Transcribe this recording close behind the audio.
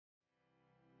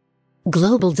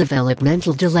Global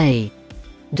developmental delay.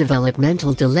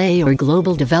 Developmental delay or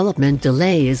global development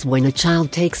delay is when a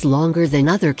child takes longer than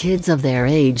other kids of their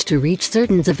age to reach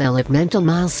certain developmental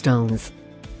milestones.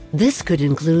 This could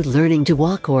include learning to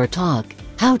walk or talk,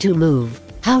 how to move,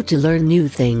 how to learn new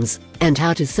things, and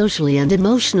how to socially and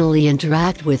emotionally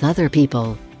interact with other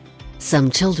people. Some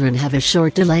children have a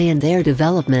short delay in their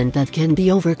development that can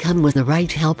be overcome with the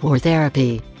right help or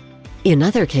therapy. In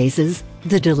other cases,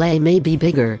 the delay may be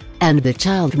bigger, and the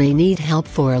child may need help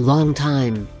for a long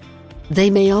time.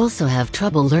 They may also have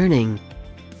trouble learning.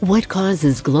 What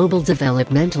causes global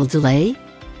developmental delay?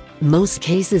 Most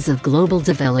cases of global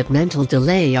developmental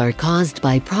delay are caused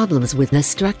by problems with the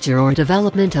structure or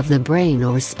development of the brain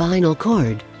or spinal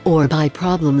cord, or by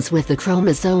problems with the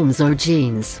chromosomes or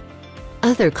genes.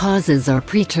 Other causes are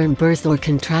preterm birth or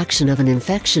contraction of an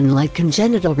infection like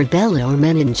congenital rubella or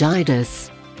meningitis.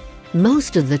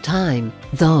 Most of the time,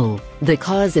 though, the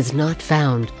cause is not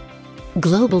found.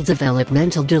 Global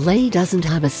developmental delay doesn't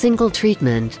have a single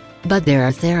treatment, but there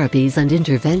are therapies and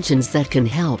interventions that can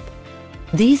help.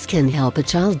 These can help a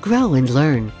child grow and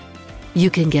learn. You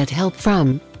can get help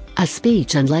from a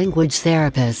speech and language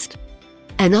therapist,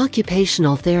 an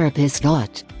occupational therapist,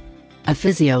 a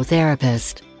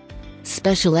physiotherapist,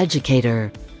 special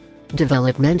educator,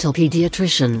 developmental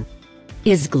pediatrician.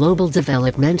 Is global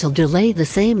developmental delay the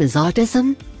same as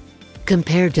autism?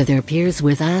 Compared to their peers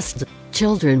with ASD,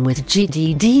 children with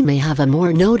GDD may have a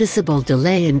more noticeable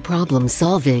delay in problem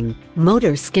solving,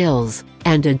 motor skills,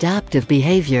 and adaptive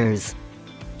behaviors.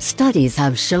 Studies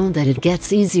have shown that it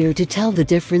gets easier to tell the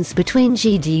difference between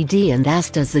GDD and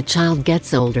ASD as the child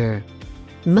gets older.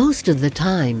 Most of the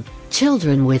time,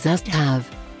 children with ASD have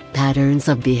patterns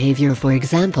of behavior, for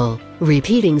example,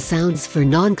 repeating sounds for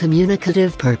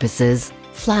non-communicative purposes,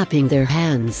 flapping their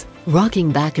hands,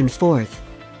 rocking back and forth.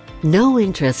 No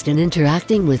interest in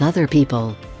interacting with other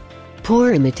people.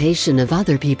 Poor imitation of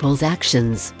other people's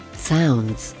actions,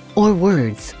 sounds, or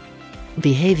words.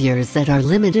 Behaviors that are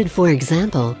limited, for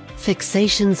example,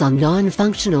 fixations on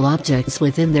non-functional objects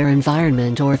within their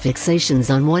environment or fixations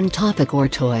on one topic or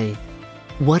toy.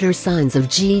 What are signs of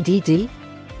GDD?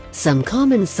 Some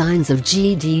common signs of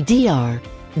GDD are: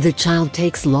 the child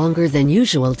takes longer than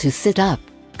usual to sit up,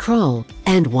 crawl,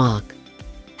 and walk.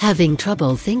 Having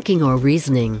trouble thinking or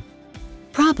reasoning.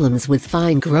 Problems with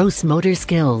fine gross motor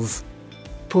skills.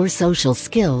 Poor social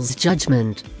skills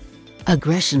judgment.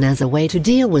 Aggression as a way to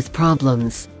deal with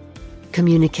problems.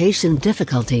 Communication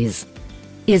difficulties.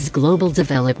 Is global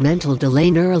developmental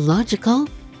delay neurological?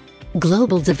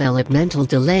 Global developmental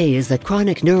delay is a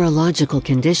chronic neurological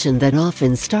condition that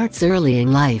often starts early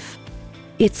in life.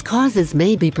 Its causes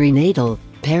may be prenatal,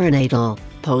 perinatal,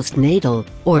 postnatal,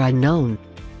 or unknown.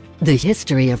 The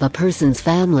history of a person's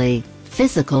family,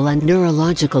 physical and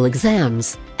neurological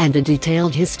exams, and a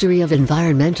detailed history of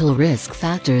environmental risk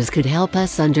factors could help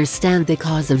us understand the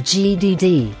cause of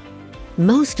GDD.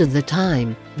 Most of the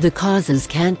time, the causes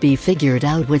can't be figured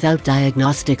out without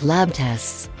diagnostic lab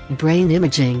tests, brain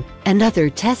imaging, and other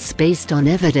tests based on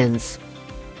evidence.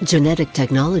 Genetic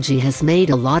technology has made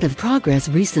a lot of progress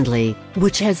recently,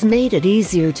 which has made it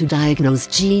easier to diagnose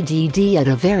GDD at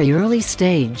a very early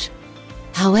stage.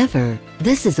 However,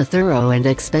 this is a thorough and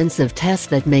expensive test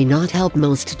that may not help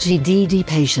most GDD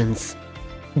patients.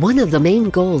 One of the main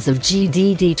goals of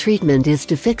GDD treatment is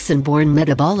to fix inborn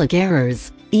metabolic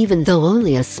errors, even though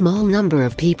only a small number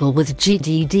of people with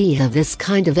GDD have this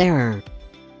kind of error.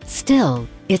 Still,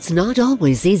 it's not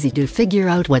always easy to figure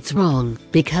out what's wrong,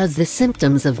 because the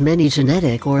symptoms of many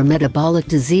genetic or metabolic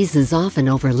diseases often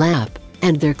overlap,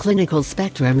 and their clinical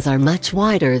spectrums are much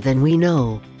wider than we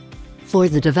know. For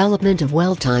the development of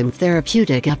well-timed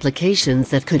therapeutic applications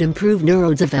that could improve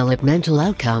neurodevelopmental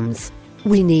outcomes,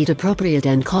 we need appropriate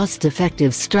and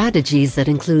cost-effective strategies that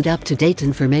include up-to-date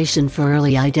information for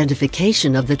early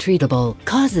identification of the treatable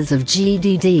causes of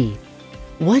GDD.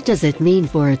 What does it mean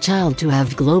for a child to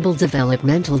have global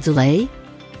developmental delay?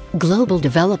 Global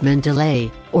development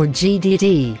delay, or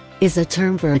GDD, is a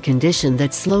term for a condition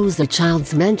that slows a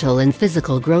child's mental and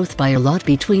physical growth by a lot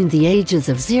between the ages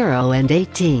of 0 and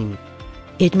 18.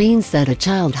 It means that a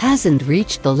child hasn't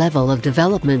reached the level of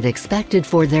development expected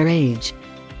for their age.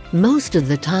 Most of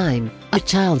the time, a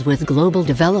child with global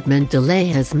development delay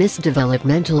has missed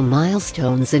developmental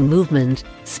milestones in movement,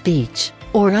 speech,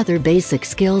 or other basic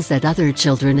skills that other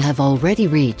children have already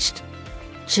reached.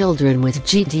 Children with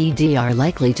GDD are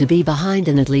likely to be behind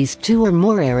in at least 2 or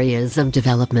more areas of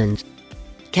development.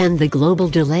 Can the global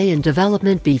delay in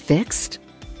development be fixed?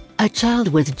 A child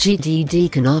with GDD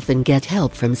can often get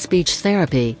help from speech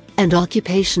therapy and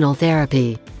occupational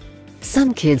therapy.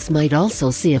 Some kids might also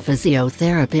see a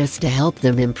physiotherapist to help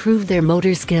them improve their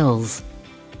motor skills.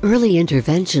 Early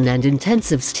intervention and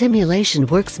intensive stimulation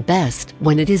works best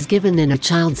when it is given in a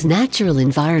child's natural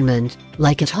environment,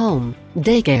 like at home,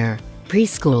 daycare,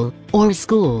 preschool, or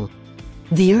school.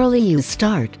 The earlier you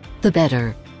start, the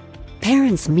better.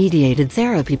 Parents-mediated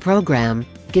therapy program,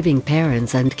 giving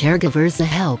parents and caregivers the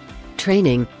help,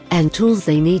 training, and tools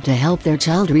they need to help their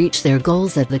child reach their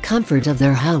goals at the comfort of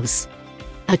their house.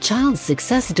 A child's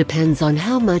success depends on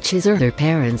how much his or her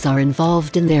parents are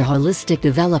involved in their holistic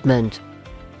development.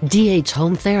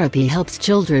 Home therapy helps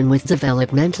children with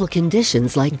developmental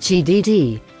conditions like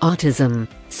GDD, autism,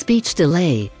 speech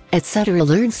delay, etc.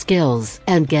 learn skills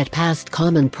and get past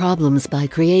common problems by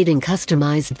creating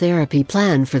customized therapy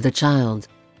plan for the child.